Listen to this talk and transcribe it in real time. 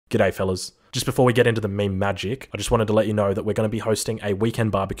G'day fellas. Just before we get into the meme magic, I just wanted to let you know that we're going to be hosting a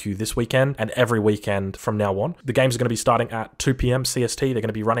weekend barbecue this weekend and every weekend from now on. The games are going to be starting at 2 p.m. CST. They're going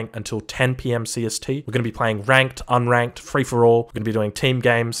to be running until 10 p.m. CST. We're going to be playing ranked, unranked, free-for-all. We're going to be doing team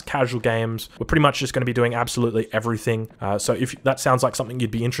games, casual games. We're pretty much just going to be doing absolutely everything. So if that sounds like something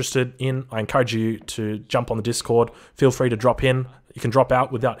you'd be interested in, I encourage you to jump on the Discord. Feel free to drop in. You can drop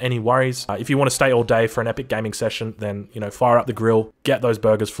out without any worries. If you want to stay all day for an epic gaming session, then, fire up the grill, get those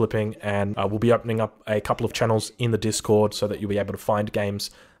burgers flipping, and we'll be opening up a couple of channels in the Discord so that you'll be able to find games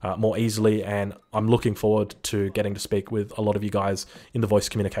more easily, and I'm looking forward to getting to speak with a lot of you guys in the voice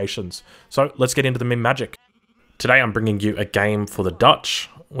communications. So let's get into the meme magic. Today I'm bringing you a game for the Dutch.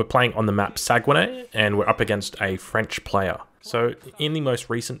 We're playing on the map Saguenay, and we're up against a French player. So in the most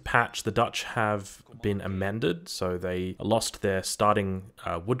recent patch, the Dutch have been amended. So they lost their starting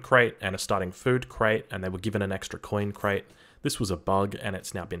wood crate and a starting food crate, and they were given an extra coin crate. This was a bug and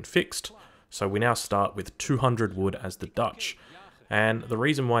it's now been fixed. So we now start with 200 wood as the Dutch. And the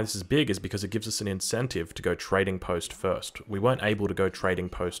reason why this is big is because it gives us an incentive to go trading post first. We weren't able to go trading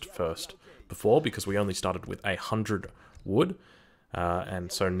post first before because we only started with 100 wood.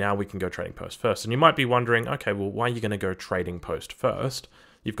 And so now we can go trading post first. And you might be wondering, okay, well, why are you going to go trading post first?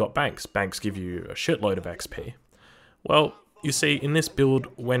 You've got banks. Banks give you a shitload of XP. Well, you see, in this build,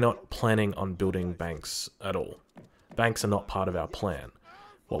 we're not planning on building banks at all. Banks are not part of our plan.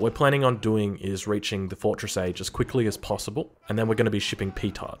 What we're planning on doing is reaching the Fortress Age as quickly as possible, and then we're going to be shipping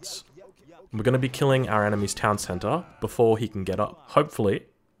petards. We're going to be killing our enemy's town center before he can get up. Hopefully,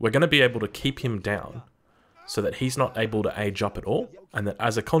 we're going to be able to keep him down so that he's not able to age up at all, and that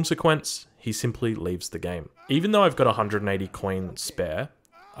as a consequence, he simply leaves the game. Even though I've got 180 coin spare,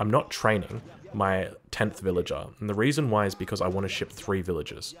 I'm not training my 10th villager, and the reason why is because I want to ship 3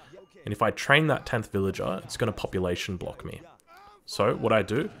 villagers. And if I train that 10th villager, it's going to population block me. So what I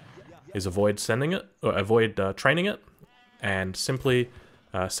do is avoid training it, and simply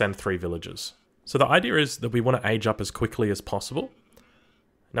send 3 villagers. So the idea is that we want to age up as quickly as possible.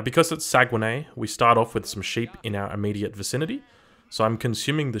 Now, because it's Saguenay, we start off with some sheep in our immediate vicinity. So I'm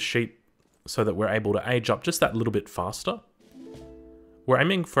consuming the sheep so that we're able to age up just that little bit faster. We're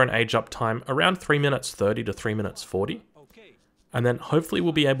aiming for an age up time around 3 minutes 30 to 3 minutes 40. And then hopefully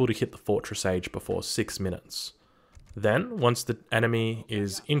we'll be able to hit the Fortress Age before 6 minutes. Then, once the enemy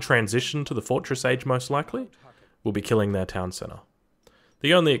is in transition to the Fortress Age most likely, we'll be killing their town center.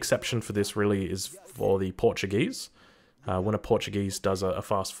 The only exception for this really is for the Portuguese. When a Portuguese does a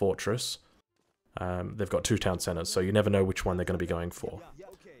fast fortress, they've got 2 town centers, so you never know which one they're going to be going for.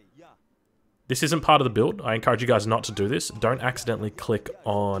 This isn't part of the build. I encourage you guys not to do this. Don't accidentally click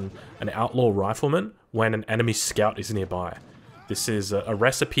on an outlaw rifleman when an enemy scout is nearby. This is a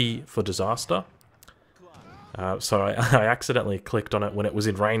recipe for disaster. So I accidentally clicked on it when it was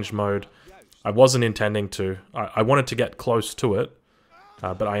in range mode. I wasn't intending to. I wanted to get close to it.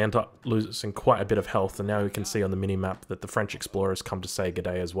 But I end up losing quite a bit of health, and now you can see on the mini-map that the French explorers come to say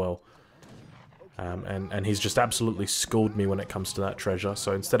g'day as well. And he's just absolutely schooled me when it comes to that treasure,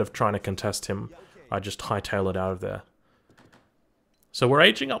 so instead of trying to contest him, I just hightail it out of there. So we're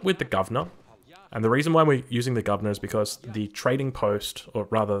aging up with the governor, and the reason why we're using the governor is because the trading post, or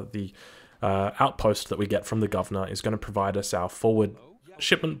rather the outpost that we get from the governor, is going to provide us our forward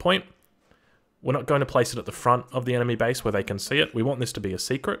shipment point. We're not going to place it at the front of the enemy base where they can see it. We want this to be a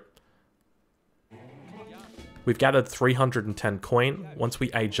secret. We've gathered 310 coin. Once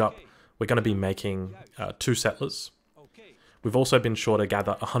we age up, we're going to be making 2 settlers. We've also been sure to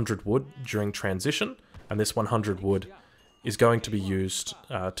gather 100 wood during transition, and this 100 wood is going to be used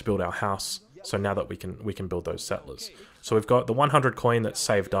to build our house. So now that we can build those settlers. So we've got the 100 coin that's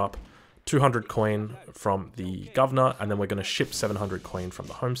saved up, 200 coin from the governor, and then we're going to ship 700 coin from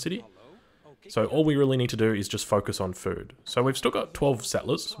the home city. So all we really need to do is just focus on food. So we've still got 12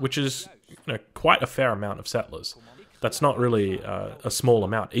 settlers, which is quite a fair amount of settlers. That's not really a small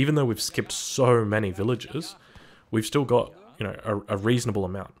amount. Even though we've skipped so many villages, we've still got a reasonable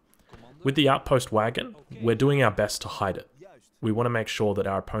amount. With the outpost wagon, we're doing our best to hide it. We want to make sure that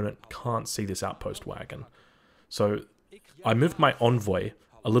our opponent can't see this outpost wagon. So I moved my envoy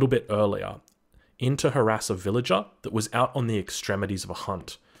a little bit earlier in to harass a villager that was out on the extremities of a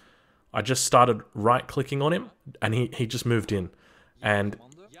hunt. I just started right-clicking on him, and he just moved in. And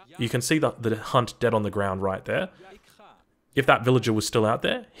you can see the hunt dead on the ground right there. If that villager was still out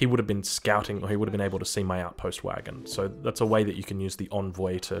there, he would have been scouting, or he would have been able to see my outpost wagon. So that's a way that you can use the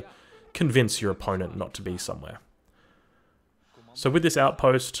envoy to convince your opponent not to be somewhere. So with this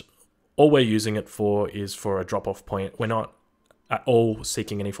outpost, all we're using it for is for a drop-off point. We're not at all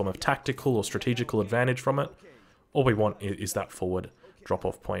seeking any form of tactical or strategical advantage from it. All we want is that forward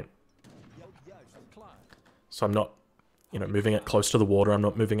drop-off point. So I'm not, you know, moving it close to the water. I'm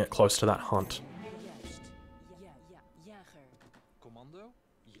not moving it close to that hunt.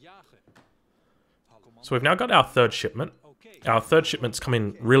 So we've now got our third shipment. Our third shipment's come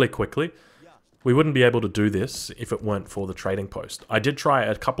in really quickly. We wouldn't be able to do this if it weren't for the trading post. I did try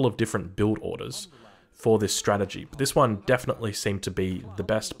a couple of different build orders for this strategy, but this one definitely seemed to be the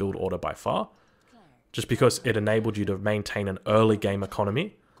best build order by far, just because it enabled you to maintain an early game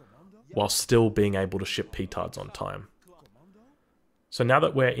economy while still being able to ship petards on time. So now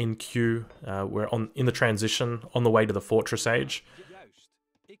that we're in queue, we're in the transition on the way to the Fortress Age.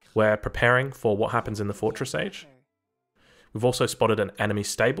 We're preparing for what happens in the Fortress Age. We've also spotted an enemy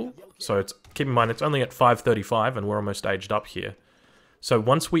stable, so keep in mind it's only at 535 and we're almost aged up here. So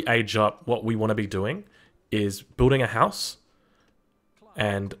once we age up, what we want to be doing is building a house,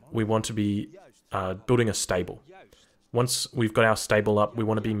 and we want to be building a stable. Once we've got our stable up, we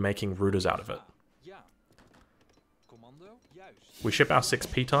want to be making rooters out of it. We ship our 6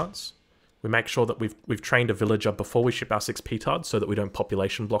 petards. We make sure that we've trained a villager before we ship our 6 petards so that we don't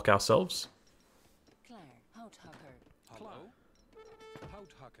population block ourselves.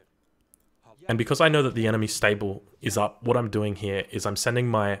 And because I know that the enemy stable is up, what I'm doing here is I'm sending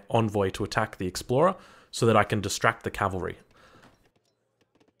my envoy to attack the explorer so that I can distract the cavalry.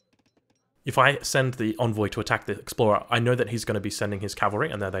 If I send the envoy to attack the explorer, I know that he's going to be sending his cavalry,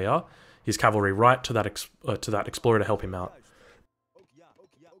 and there they are, his cavalry right to that explorer to help him out.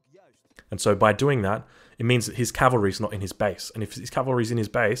 And so by doing that, it means that his cavalry's not in his base. And if his cavalry's in his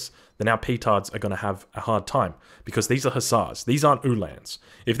base, then our petards are going to have a hard time, because these are hussars. These aren't ulans.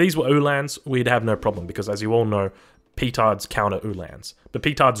 If these were ulans, we'd have no problem, because as you all know, petards counter ulans. But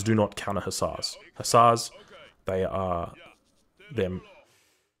petards do not counter hussars. Hussars,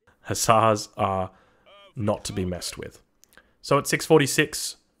 hussars are not to be messed with. So at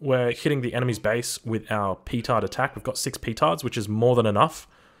 646, we're hitting the enemy's base with our petard attack. We've got 6 petards, which is more than enough.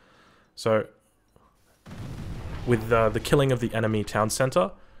 So with the killing of the enemy town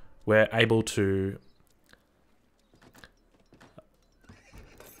center, we're able to...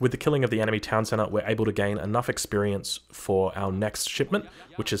 With the killing of the enemy town center, we're able to gain enough experience for our next shipment,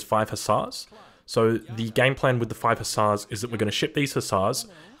 which is 5 hussars. So the game plan with the 5 hussars is that we're going to ship these hussars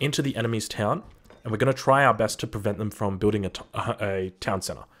into the enemy's town, and we're going to try our best to prevent them from building a town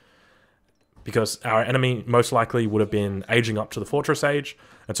center. Because our enemy most likely would have been aging up to the Fortress Age,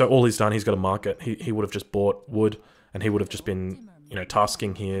 and so all he's done, he's got a market. He would have just bought wood, and he would have just been, you know,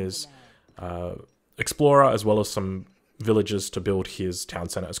 tasking his explorer as well as some villagers to build his town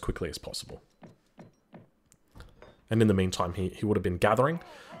center as quickly as possible. And in the meantime, he would have been gathering.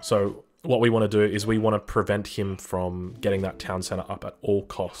 So what we want to do is we want to prevent him from getting that town center up at all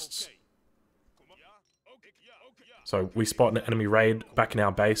costs. So we spot an enemy raid back in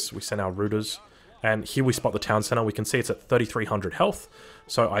our base, we send our rooters, and here we spot the town center. We can see it's at 3,300 health,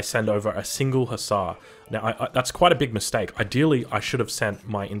 so I send over a single hussar. Now, that's quite a big mistake. Ideally, I should have sent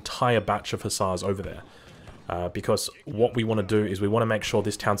my entire batch of hussars over there, because what we want to do is we want to make sure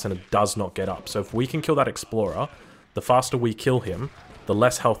this town center does not get up. So if we can kill that explorer, the faster we kill him, the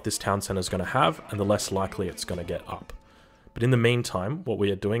less health this town center is going to have, and the less likely it's going to get up. But in the meantime, what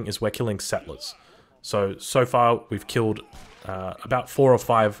we are doing is we're killing settlers. So far, we've killed about 4 or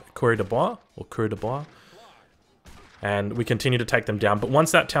 5 coureurs de bois, or coureurs de bois, and we continue to take them down. But once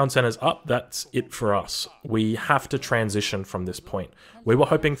that town center's up, that's it for us. We have to transition from this point. We were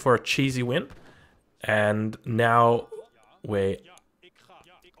hoping for a cheesy win, and now we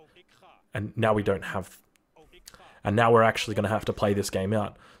don't have... And now we're actually going to have to play this game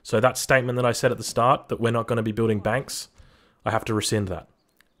out. So that statement that I said at the start, that we're not going to be building banks, I have to rescind that.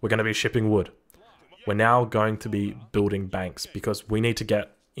 We're going to be shipping wood. We're now going to be building banks because we need to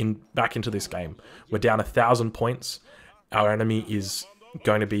get back into this game. We're down 1,000 points. Our enemy is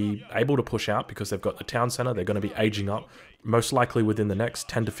going to be able to push out because they've got the town center. They're going to be aging up, most likely within the next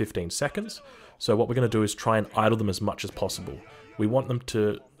 10 to 15 seconds. So what we're going to do is try and idle them as much as possible. We want them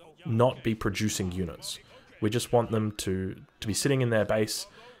to not be producing units. We just want them to be sitting in their base,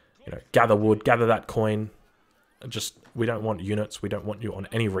 you know, gather wood, gather that coin. We don't want units. We don't want you on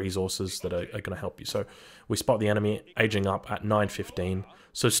any resources that are going to help you. So we spot the enemy aging up at 9:15.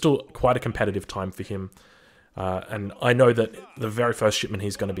 So still quite a competitive time for him. And I know that the very first shipment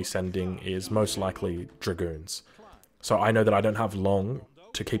he's going to be sending is most likely dragoons. So I know that I don't have long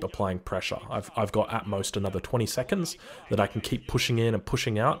to keep applying pressure. I've got at most another 20 seconds that I can keep pushing in and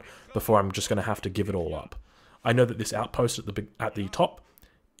pushing out before I'm just going to have to give it all up. I know that this outpost at the top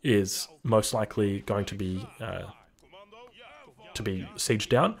is most likely going to be sieged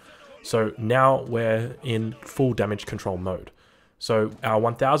down. So now we're in full damage control mode. So our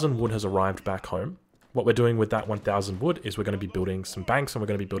 1,000 wood has arrived back home. What we're doing with that 1,000 wood is we're going to be building some banks and we're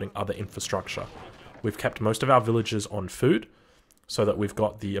going to be building other infrastructure. We've kept most of our villagers on food so that we've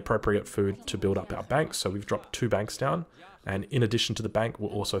got the appropriate food to build up our banks. So we've dropped 2 banks down, and in addition to the bank, we'll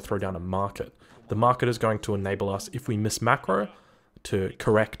also throw down a market. The market is going to enable us, if we miss macro, to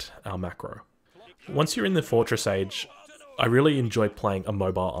correct our macro. Once you're in the Fortress Age, I really enjoy playing a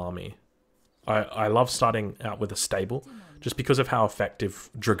mobile army. I love starting out with a stable, just because of how effective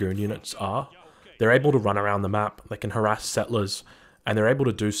Dragoon units are. They're able to run around the map, they can harass settlers, and they're able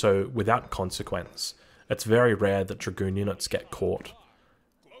to do so without consequence. It's very rare that Dragoon units get caught.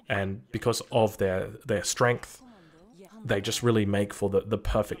 And because of their strength, they just really make for the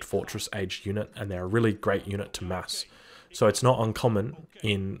perfect Fortress Age unit, and they're a really great unit to mass. So it's not uncommon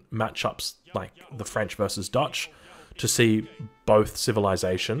in matchups like the French versus Dutch to see both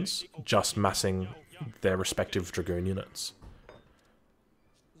civilizations just massing their respective Dragoon units.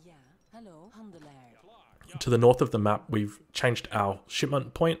 To the north of the map, we've changed our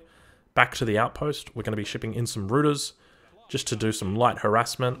shipment point back to the outpost. We're going to be shipping in some rooters just to do some light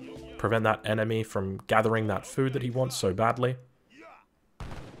harassment, prevent that enemy from gathering that food that he wants so badly.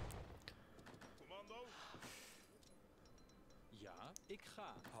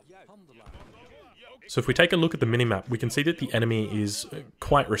 So if we take a look at the minimap, we can see that the enemy is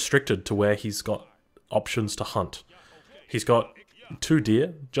quite restricted to where he's got options to hunt. He's got 2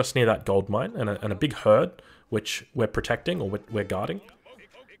 deer just near that gold mine and a big herd, which we're protecting or we're guarding.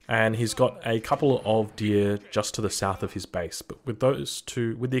 And he's got a couple of deer just to the south of his base. But with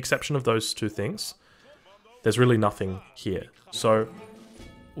the exception of those 2 things, there's really nothing here. So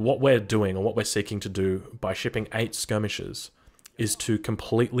what we're doing, or what we're seeking to do by shipping 8 skirmishers, is to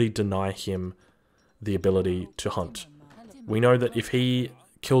completely deny him the ability to hunt. We know that if he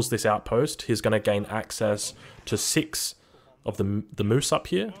kills this outpost, he's going to gain access to 6 of the moose up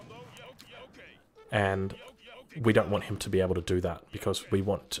here, and we don't want him to be able to do that because we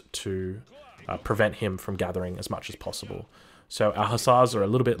want to prevent him from gathering as much as possible. So our hussars are a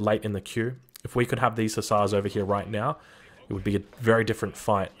little bit late in the queue. If we could have these hussars over here right now, it would be a very different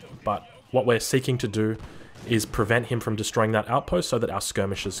fight, but what we're seeking to do is prevent him from destroying that outpost so that our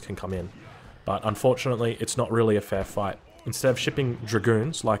skirmishers can come in. But unfortunately, it's not really a fair fight. Instead of shipping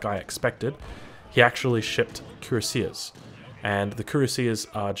dragoons like I expected, he actually shipped cuirassiers. And the cuirassiers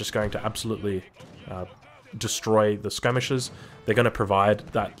are just going to absolutely destroy the skirmishers. They're going to provide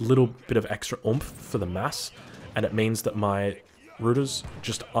that little bit of extra oomph for the mass, and it means that my rooters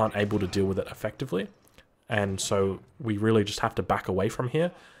just aren't able to deal with it effectively. And so we really just have to back away from here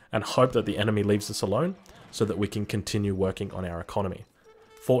and hope that the enemy leaves us alone so that we can continue working on our economy.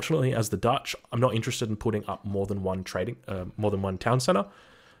 Fortunately, as the Dutch, I'm not interested in putting up more than one town center.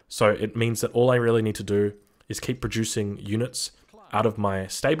 So it means that all I really need to do is keep producing units out of my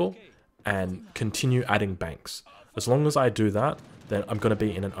stable and continue adding banks. As long as I do that, then I'm going to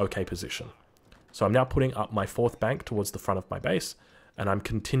be in an okay position. So I'm now putting up my 4th bank towards the front of my base, and I'm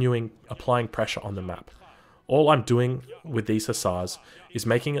continuing applying pressure on the map. All I'm doing with these hussars is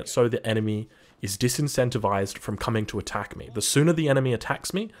making it so the enemy is disincentivized from coming to attack me. The sooner the enemy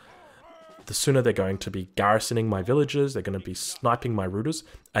attacks me, the sooner they're going to be garrisoning my villages, they're going to be sniping my rooters,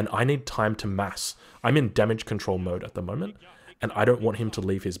 and I need time to mass. I'm in damage control mode at the moment, and I don't want him to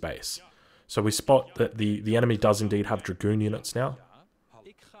leave his base. So we spot that the enemy does indeed have dragoon units now.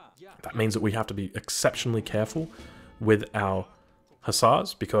 That means that we have to be exceptionally careful with our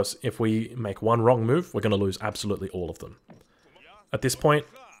hussars, because if we make one wrong move, we're going to lose absolutely all of them. At this point,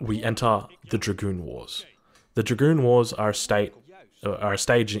 we enter the Dragoon Wars. The Dragoon Wars are a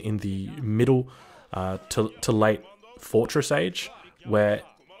stage in the middle to late Fortress Age, where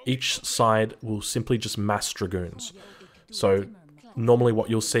each side will simply just mass dragoons. So normally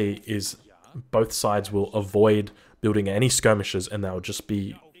what you'll see is both sides will avoid building any skirmishes, and they'll just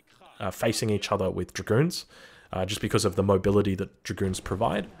be facing each other with dragoons, just because of the mobility that dragoons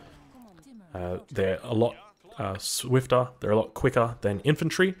provide. They're a lot swifter, they're a lot quicker than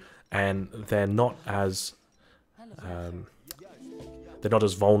infantry, and they're not as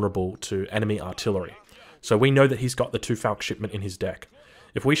vulnerable to enemy artillery. So we know that he's got the 2 Falk shipment in his deck.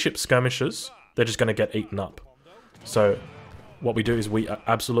 If we ship skirmishers, they're just going to get eaten up. So what we do is we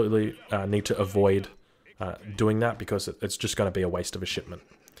absolutely need to avoid doing that, because it's just going to be a waste of a shipment.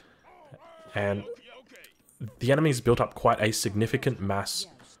 And the enemy's built up quite a significant mass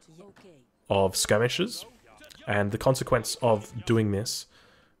of skirmishers, and the consequence of doing this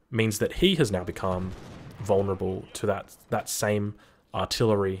means that he has now become vulnerable to that same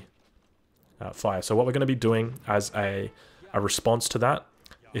artillery fire. So what we're going to be doing as a response to that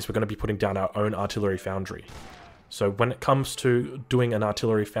is we're going to be putting down our own artillery foundry. So when it comes to doing an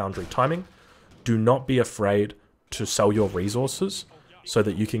artillery foundry timing, do not be afraid to sell your resources so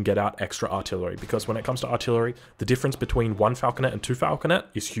that you can get out extra artillery. Because when it comes to artillery, the difference between 1 falconet and 2 falconet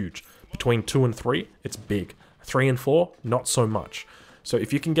is huge. Between 2 and 3, it's big. 3 and 4, not so much. So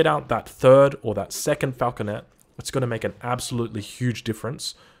if you can get out that 3rd or that 2nd falconet, it's going to make an absolutely huge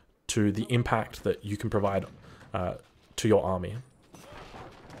difference to the impact that you can provide to your army.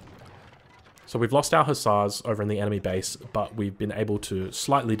 So we've lost our hussars over in the enemy base, but we've been able to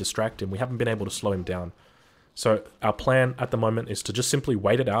slightly distract him. We haven't been able to slow him down. So our plan at the moment is to just simply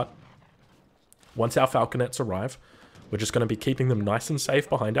wait it out. Once our falconets arrive, we're just going to be keeping them nice and safe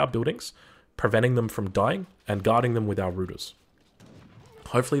behind our buildings, preventing them from dying, and guarding them with our routers.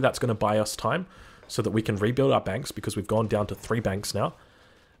 Hopefully that's going to buy us time so that we can rebuild our banks, because we've gone down to 3 banks now.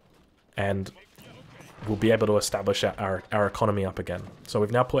 And we'll be able to establish our economy up again. So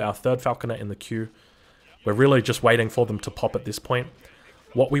we've now put our 3rd falconet in the queue. We're really just waiting for them to pop at this point.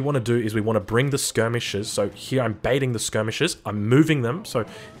 What we want to do is we want to bring the skirmishers. So here I'm baiting the skirmishers. I'm moving them. So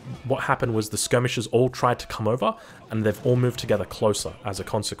what happened was the skirmishers all tried to come over, and they've all moved together closer as a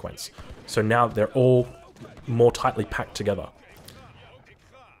consequence. So now they're all more tightly packed together.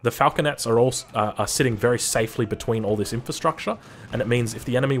 The falconets are all are sitting very safely between all this infrastructure, and it means if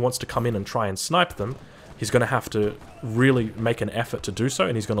the enemy wants to come in and try and snipe them, he's going to have to really make an effort to do so,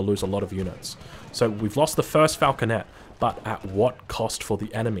 and he's going to lose a lot of units. So we've lost the 1st falconet, but at what cost for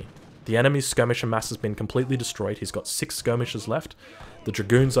the enemy? The enemy's skirmisher mass has been completely destroyed. He's got 6 skirmishers left. The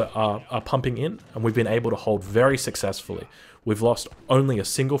dragoons are pumping in, and we've been able to hold very successfully. We've lost only a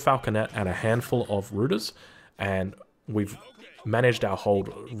single falconet and a handful of routers, and we've managed our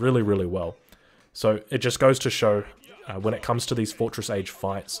hold really, really well. So it just goes to show when it comes to these Fortress Age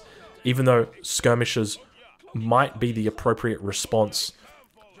fights, even though skirmishers might be the appropriate response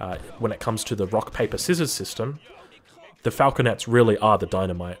when it comes to the rock, paper, scissors system, the falconets really are the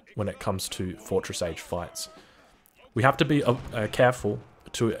dynamite when it comes to Fortress Age fights. We have to be careful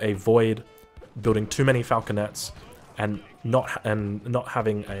to avoid building too many falconets and not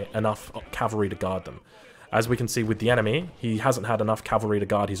having enough cavalry to guard them. As we can see with the enemy, he hasn't had enough cavalry to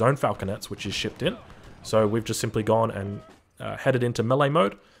guard his own falconets, which is shipped in. So we've just simply gone and headed into melee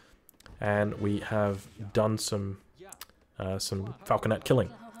mode, and we have done some falconet killing.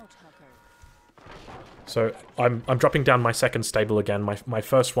 So I'm dropping down my 2nd stable again. My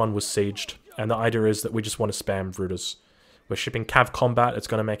first one was sieged, and the idea is that we just want to spam routers. We're shipping Cav Combat. It's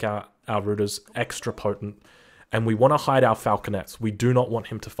going to make our routers extra potent. And we want to hide our falconets. We do not want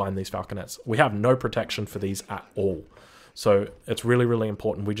him to find these falconets. We have no protection for these at all. So it's really, really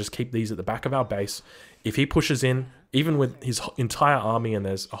important. We just keep these at the back of our base. If he pushes in, even with his entire army and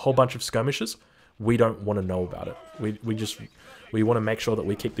there's a whole bunch of skirmishers, we don't want to know about it. We want to make sure that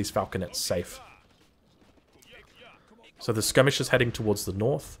we keep these falconets safe. So the skirmishers heading towards the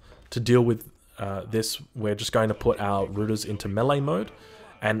north. To deal with this, we're just going to put our routers into melee mode.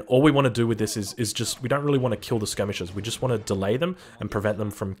 And all we want to do with this is just, we don't really want to kill the skirmishers. We just want to delay them and prevent them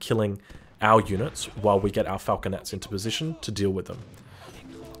from killing our units while we get our falconets into position to deal with them.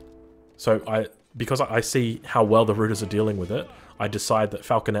 So because I see how well the routers are dealing with it, I decide that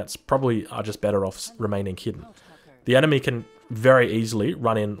falconets probably are just better off remaining hidden. The enemy can very easily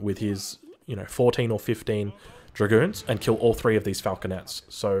run in with his 14 or 15 dragoons and kill all 3 of these falconets.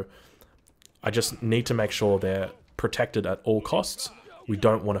 So I just need to make sure they're protected at all costs. We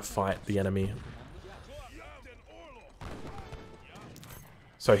don't want to fight the enemy.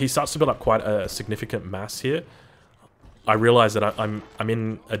 So he starts to build up quite a significant mass here. I realize that I'm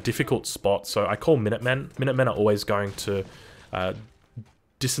in a difficult spot, so I call Minutemen. Minutemen are always going to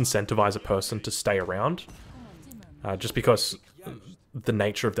disincentivize a person to stay around, just because the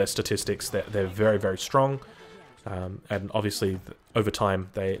nature of their statistics, they're very, very strong. And obviously, over time,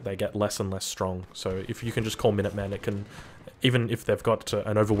 they get less and less strong. So if you can just call Minutemen, it can, even if they've got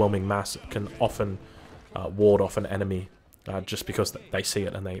an overwhelming mass, it can often ward off an enemy just because they see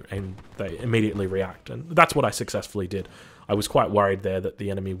it and they immediately react. And that's what I successfully did. I was quite worried there that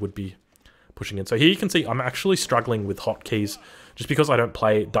the enemy would be pushing in. So here you can see I'm actually struggling with hotkeys just because I don't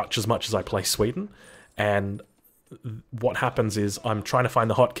play Dutch as much as I play Sweden. And what happens is I'm trying to find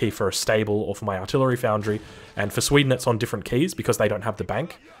the hotkey for a stable or for my artillery foundry, and for Sweden it's on different keys because they don't have the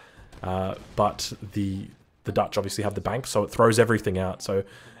bank, but the Dutch obviously have the bank, so it throws everything out, so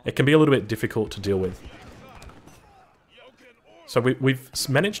it can be a little bit difficult to deal with. So we've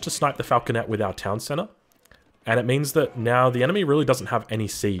managed to snipe the falconet with our town center, and it means that now the enemy really doesn't have any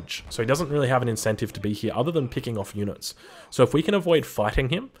siege, so he doesn't really have an incentive to be here other than picking off units. So if we can avoid fighting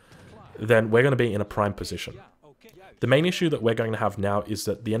him, then we're going to be in a prime position. The main issue that we're going to have now is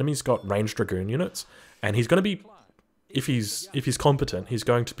that the enemy's got ranged dragoon units, and he's going to be if he's competent, he's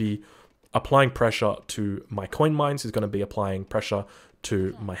going to be applying pressure to my coin mines. He's going to be applying pressure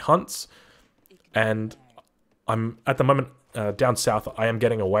to my hunts, and I'm at the moment down south. I am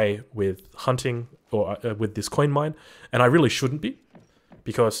getting away with hunting or with this coin mine, and I really shouldn't be,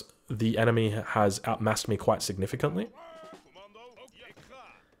 because the enemy has outmassed me quite significantly.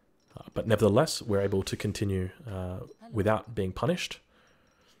 But nevertheless, we're able to continue without being punished.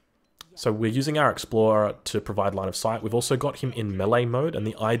 So we're using our Explorer to provide line of sight. We've also got him in melee mode, and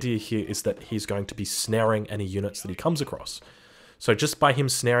the idea here is that he's going to be snaring any units that he comes across. So just by him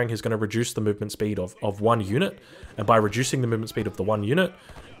snaring, he's going to reduce the movement speed of one unit, and by reducing the movement speed of the one unit,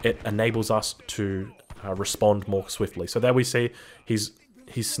 it enables us to respond more swiftly. So there we see he's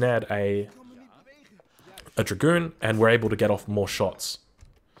snared a Dragoon, and we're able to get off more shots.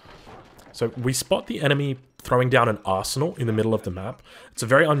 So we spot the enemy throwing down an arsenal in the middle of the map. It's a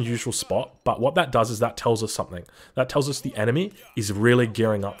very unusual spot, but what that does is that tells us something. That tells us the enemy is really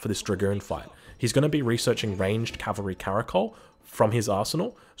gearing up for this Dragoon fight. He's going to be researching ranged cavalry caracol from his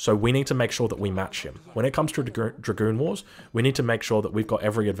arsenal, so we need to make sure that we match him. When it comes to Dragoon Wars, we need to make sure that we've got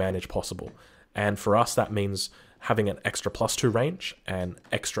every advantage possible. And for us, that means having an extra +2 range and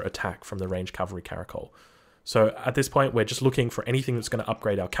extra attack from the ranged cavalry caracol. So at this point, we're just looking for anything that's going to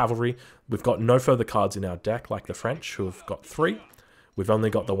upgrade our cavalry. We've got no further cards in our deck, like the French, who have got 3. We've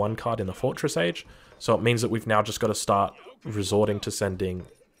only got the 1 card in the Fortress Age. So it means that we've now just got to start resorting to sending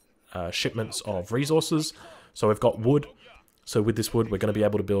shipments of resources. So we've got wood. So with this wood, we're going to be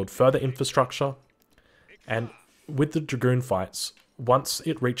able to build further infrastructure. And with the Dragoon fights, once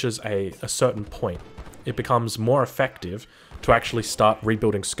it reaches a certain point, it becomes more effective to actually start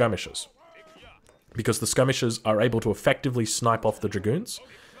rebuilding skirmishes, because the skirmishers are able to effectively snipe off the Dragoons,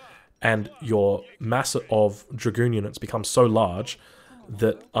 and your mass of Dragoon units becomes so large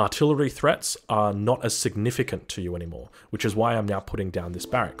that artillery threats are not as significant to you anymore, which is why I'm now putting down this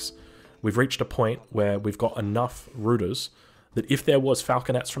barracks. We've reached a point where we've got enough rooters that if there was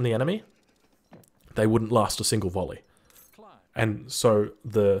falconets from the enemy, they wouldn't last a single volley. And so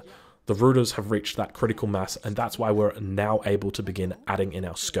the rooters have reached that critical mass, and that's why we're now able to begin adding in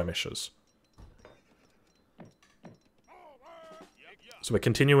our skirmishers. So we're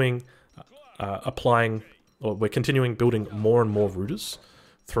continuing we're continuing building more and more rooters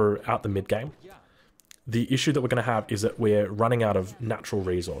throughout the mid-game. The issue that we're going to have is that we're running out of natural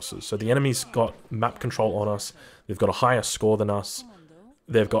resources. So the enemy's got map control on us. They've got a higher score than us.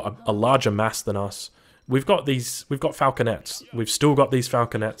 They've got a larger mass than us. We've got falconets. We've still got these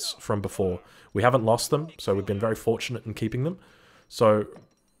falconets from before. We haven't lost them, so we've been very fortunate in keeping them. So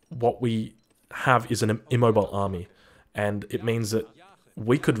what we have is an immobile army, and it means that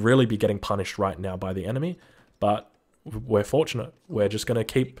we could really be getting punished right now by the enemy, but we're fortunate. We're just going to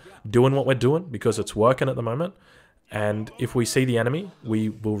keep doing what we're doing because it's working at the moment, and if we see the enemy, we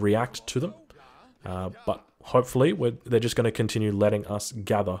will react to them. But hopefully, they're just going to continue letting us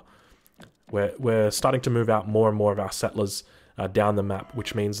gather. We're starting to move out more and more of our settlers down the map,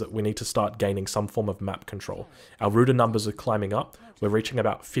 which means that we need to start gaining some form of map control. Our rooter numbers are climbing up. We're reaching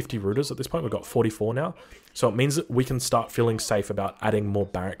about 50 rooters at this point. We've got 44 now. So it means that we can start feeling safe about adding more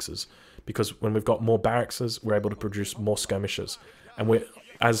barrackses, because when we've got more barrackses, we're able to produce more skirmishers. And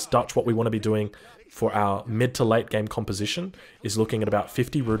as Dutch, what we want to be doing for our mid to late game composition is looking at about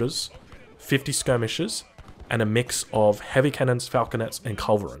 50 rooters, 50 skirmishers, and a mix of heavy cannons, falconets, and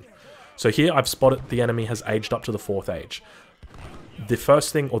culverin. So here I've spotted the enemy has aged up to the 4th age. The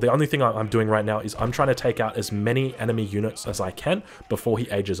first thing, or the only thing I'm doing right now, is I'm trying to take out as many enemy units as I can before he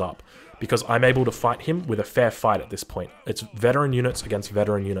ages up, because I'm able to fight him with a fair fight at this point. It's veteran units against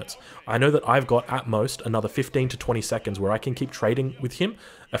veteran units. I know that I've got at most another 15 to 20 seconds where I can keep trading with him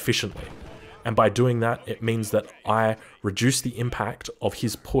efficiently. And by doing that, it means that I reduce the impact of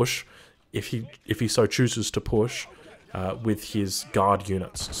his push if he so chooses to push with his guard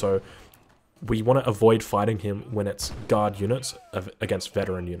units. So we want to avoid fighting him when it's guard units against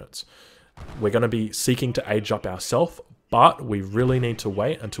veteran units. We're going to be seeking to age up ourselves, but we really need to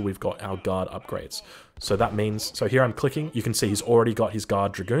wait until we've got our guard upgrades. So that means, so here I'm clicking, you can see he's already got his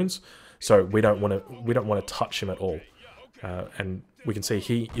guard dragoons, so we don't want to touch him at all. And we can see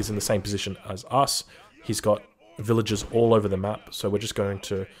he is in the same position as us. He's got villages all over the map, so we're just going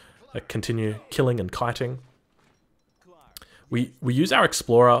to continue killing and kiting. We use our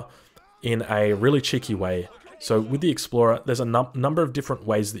Explorer in a really cheeky way. So with the Explorer, there's a number of different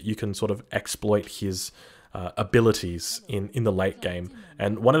ways that you can sort of exploit his abilities in the late game.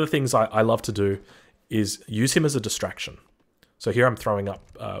 And one of the things I love to do is use him as a distraction. So here I'm throwing up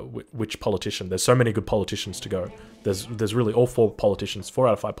which politician. There's so many good politicians to go. There's really all 4 politicians, 4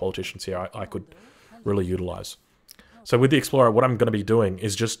 out of 5 politicians here I could really utilize. So with the Explorer, what I'm going to be doing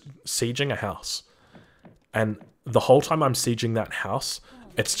is just sieging a house. And the whole time I'm sieging that house,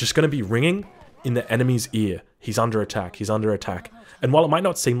 it's just going to be ringing in the enemy's ear. He's under attack, he's under attack. And while it might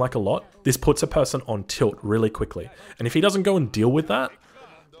not seem like a lot, this puts a person on tilt really quickly. And if he doesn't go and deal with that,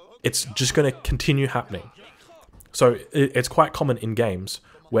 it's just going to continue happening. So it's quite common in games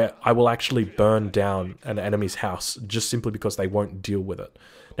where I will actually burn down an enemy's house just simply because they won't deal with it.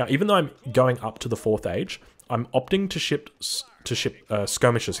 Now, even though I'm going up to the 4th age, I'm opting to ship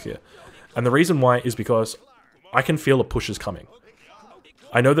skirmishers here. And the reason why is because I can feel a push is coming.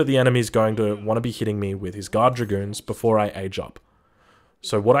 I know that the enemy is going to want to be hitting me with his guard dragoons before I age up.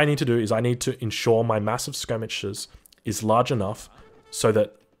 So what I need to do is I need to ensure my massive skirmishers is large enough so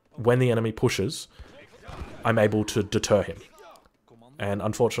that when the enemy pushes, I'm able to deter him. And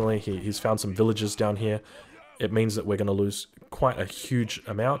unfortunately, he's found some villages down here. It means that we're going to lose quite a huge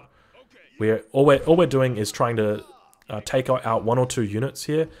amount. All we're doing is trying to take out 1 or 2 units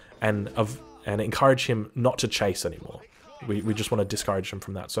here and encourage him not to chase anymore. We just want to discourage him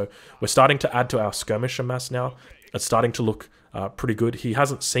from that. So we're starting to add to our skirmisher mass now. It's starting to look pretty good. He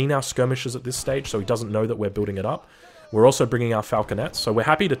hasn't seen our skirmishers at this stage, so he doesn't know that we're building it up. We're also bringing our falconets, so we're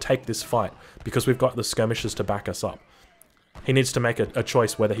happy to take this fight because we've got the skirmishers to back us up. He needs to make a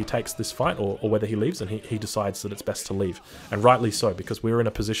choice whether he takes this fight or whether he leaves, and he decides that it's best to leave. And rightly so, because we were in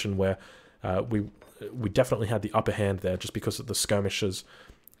a position where we definitely had the upper hand there just because of the skirmishers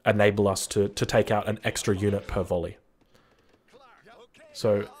enable us to take out an extra unit per volley.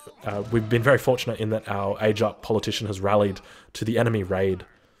 So we've been very fortunate in that our age-up politician has rallied to the enemy raid.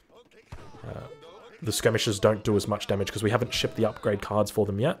 The skirmishers don't do as much damage because we haven't shipped the upgrade cards for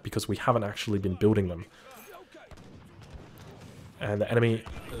them yet because we haven't actually been building them. And the enemy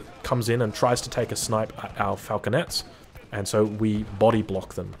comes in and tries to take a snipe at our falconets, and so we body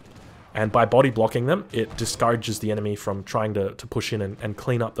block them. And by body blocking them, it discourages the enemy from trying to push in and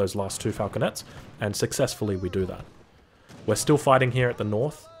clean up those last 2 falconets, and successfully we do that. We're still fighting here at the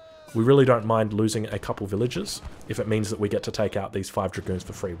north. We really don't mind losing a couple villages if it means that we get to take out these 5 dragoons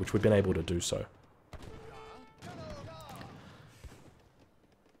for free, which we've been able to do so.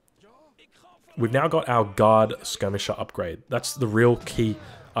 We've now got our guard skirmisher upgrade. That's the real key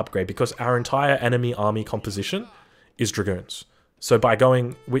upgrade because our entire enemy army composition is dragoons. So by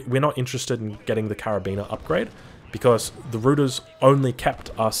going, we're not interested in getting the carabiner upgrade because the rooters only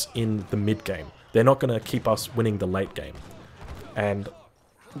kept us in the mid game. They're not going to keep us winning the late game. And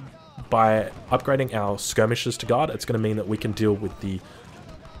by upgrading our skirmishers to guard, it's going to mean that we can deal with the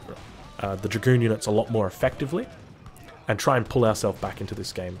dragoon units a lot more effectively and try and pull ourselves back into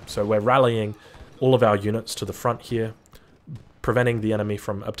this game. So we're rallying all of our units to the front here, preventing the enemy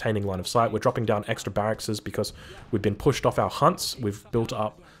from obtaining line of sight. We're dropping down extra barracks because we've been pushed off our hunts. We've built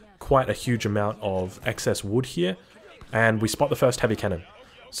up quite a huge amount of excess wood here, and we spot the first heavy cannon.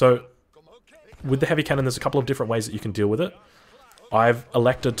 So with the heavy cannon, there's a couple of different ways that you can deal with it. I've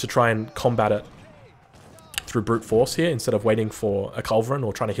elected to try and combat it through brute force here instead of waiting for a culverin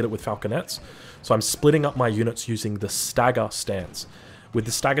or trying to hit it with falconets. So I'm splitting up my units using the stagger stance. With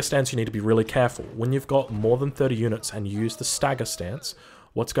the stagger stance, you need to be really careful. When you've got more than 30 units and you use the stagger stance,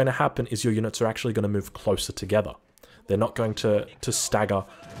 what's going to happen is your units are actually going to move closer together. They're not going to stagger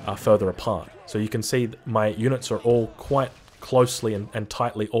further apart. So you can see my units are all quite closely and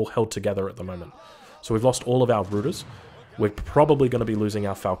tightly all held together at the moment. So we've lost all of our rooters. We're probably going to be losing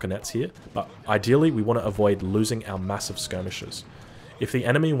our falconets here, but ideally we want to avoid losing our massive skirmishers. If the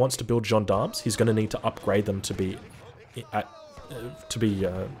enemy wants to build gendarmes, he's going to need to upgrade them to be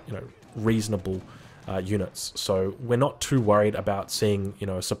reasonable units. So we're not too worried about seeing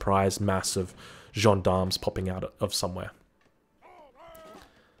a surprise mass of gendarmes popping out of somewhere.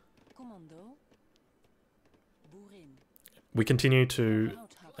 We continue to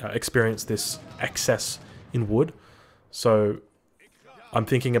experience this excess in wood. So I'm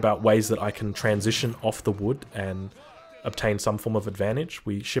thinking about ways that I can transition off the wood and obtain some form of advantage.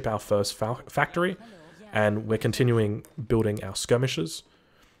 We ship our first factory and we're continuing building our skirmishers.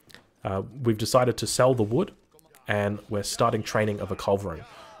 We've decided to sell the wood and we're starting training of a culverin.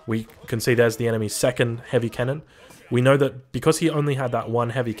 We can see there's the enemy's second heavy cannon. We know that because he only had that one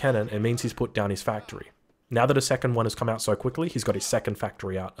heavy cannon, it means he's put down his factory. Now that a second one has come out so quickly, he's got his second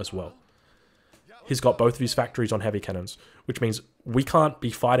factory out as well. He's got both of his factories on heavy cannons, which means we can't be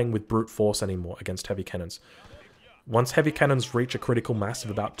fighting with brute force anymore against heavy cannons. Once heavy cannons reach a critical mass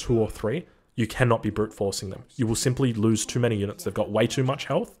of about 2 or 3, you cannot be brute forcing them. You will simply lose too many units. They've got way too much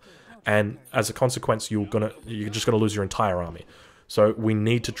health, and as a consequence, you're just gonna lose your entire army. So we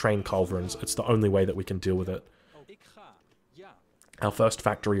need to train culverins. It's the only way that we can deal with it. Our first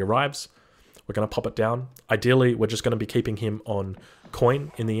factory arrives. We're going to pop it down. Ideally, we're just going to be keeping him on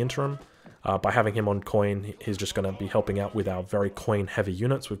coin in the interim. By having him on coin, he's just going to be helping out with our very coin-heavy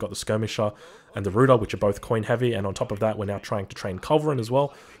units. We've got the Skirmisher and the Rooter, which are both coin-heavy, and on top of that, we're now trying to train Culverin as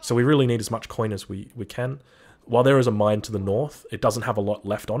well. So we really need as much coin as we can. While there is a mine to the north, it doesn't have a lot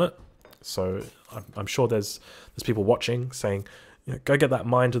left on it. So I'm sure there's people watching saying, you know, go get that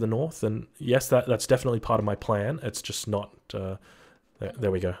mine to the north. And yes, that's definitely part of my plan. It's just not...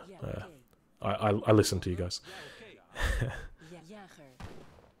 there we go. I listen to you guys.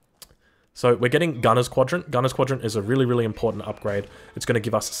 So we're getting Gunner's Quadrant. Gunner's Quadrant is a really, really important upgrade. It's going to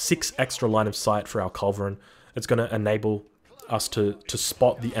give us 6 extra line of sight for our Culverin. It's going to enable us to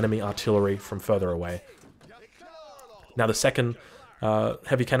spot the enemy artillery from further away. Now the second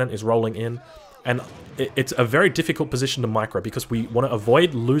heavy cannon is rolling in, and it's a very difficult position to micro because we want to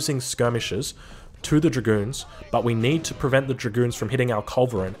avoid losing skirmishers to the Dragoons, but we need to prevent the Dragoons from hitting our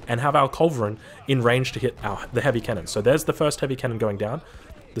Culverin and have our Culverin in range to hit the heavy cannon. So there's the first heavy cannon going down.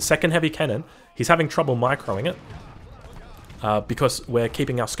 The second heavy cannon, he's having trouble microing it because we're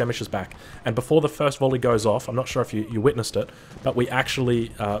keeping our skirmishers back. And before the first volley goes off, I'm not sure if you witnessed it, but we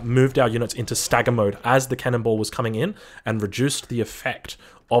actually moved our units into stagger mode as the cannonball was coming in and reduced the effect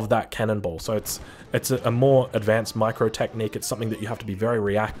of that cannonball. So it's a more advanced micro technique. It's something that you have to be very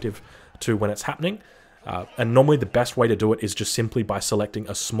reactive to when it's happening. And normally the best way to do it is just simply by selecting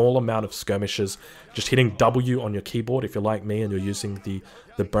a small amount of skirmishers, just hitting W on your keyboard if you're like me and you're using the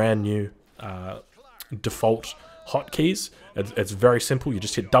brand new default hotkeys. It's very simple. You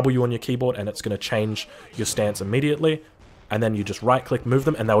just hit W on your keyboard and it's going to change your stance immediately. And then you just right click, move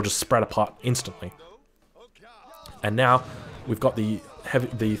them, and they'll just spread apart instantly. And now we've got the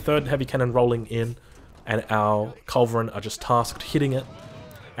third heavy cannon rolling in, and our Culverin are just tasked hitting it.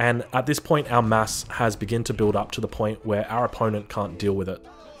 And at this point, our mass has begun to build up to the point where our opponent can't deal with it.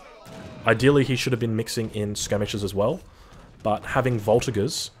 Ideally, he should have been mixing in skirmishers as well, but having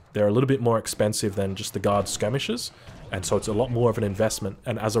Voltigeurs, they're a little bit more expensive than just the guard skirmishers, and so it's a lot more of an investment,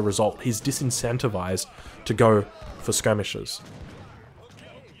 and as a result, he's disincentivized to go for skirmishers.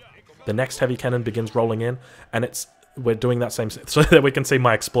 The next heavy cannon begins rolling in, and we're doing that same... So that we can see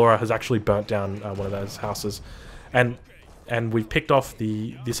my Explorer has actually burnt down one of those houses. And we've picked off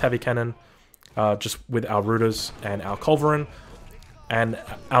this heavy cannon just with our Rooters and our Culverin. And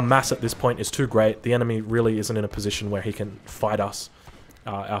our mass at this point is too great. The enemy really isn't in a position where he can fight us.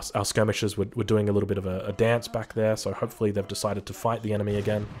 Our skirmishers were doing a little bit of a dance back there, so hopefully they've decided to fight the enemy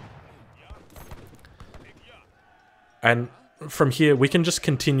again. And from here, we can just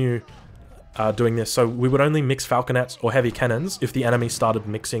continue doing this. So we would only mix falconets or heavy cannons if the enemy started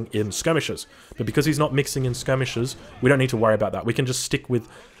mixing in skirmishers. But because he's not mixing in skirmishers, we don't need to worry about that. We can just stick with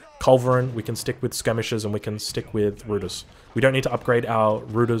Culverin, we can stick with skirmishers, and we can stick with Rooters. We don't need to upgrade our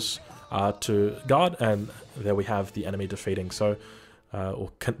Rooters to guard, and there we have the enemy defeating. So,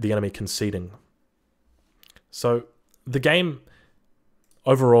 the enemy conceding. So the game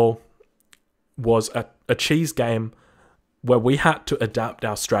overall was a cheese game where we had to adapt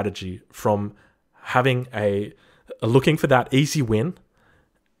our strategy from having looking for that easy win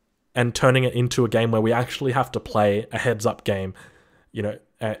and turning it into a game where we actually have to play a heads-up game, you know,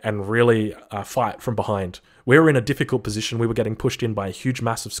 and really fight from behind. We were in a difficult position. We were getting pushed in by a huge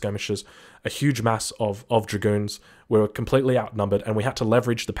mass of skirmishers, a huge mass of Dragoons. We were completely outnumbered, and we had to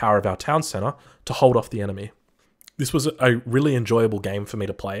leverage the power of our town center to hold off the enemy. This was a really enjoyable game for me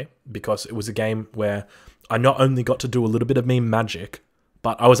to play because it was a game where I not only got to do a little bit of meme magic,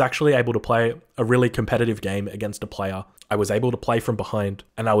 but I was actually able to play a really competitive game against a player. I was able to play from behind,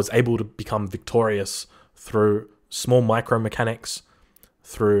 and I was able to become victorious through small micro mechanics,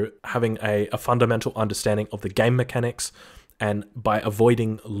 through having a fundamental understanding of the game mechanics, and by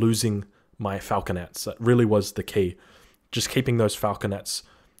avoiding losing my falconets. That really was the key. Just keeping those falconets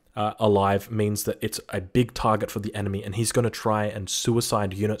alive means that it's a big target for the enemy, and he's going to try and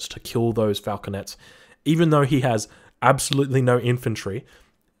suicide units to kill those falconets. Even though he has absolutely no infantry,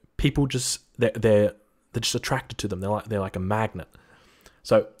 people they're just attracted to them. They're like a magnet.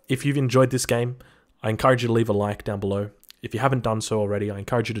 So if you've enjoyed this game, I encourage you to leave a like down below. If you haven't done so already, I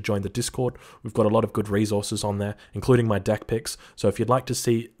encourage you to join the Discord. We've got a lot of good resources on there, including my deck picks. So if you'd like to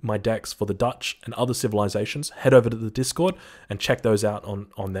see my decks for the Dutch and other civilizations, head over to the Discord and check those out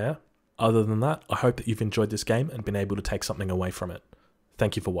on there. Other than that, I hope that you've enjoyed this game and been able to take something away from it.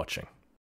 Thank you for watching.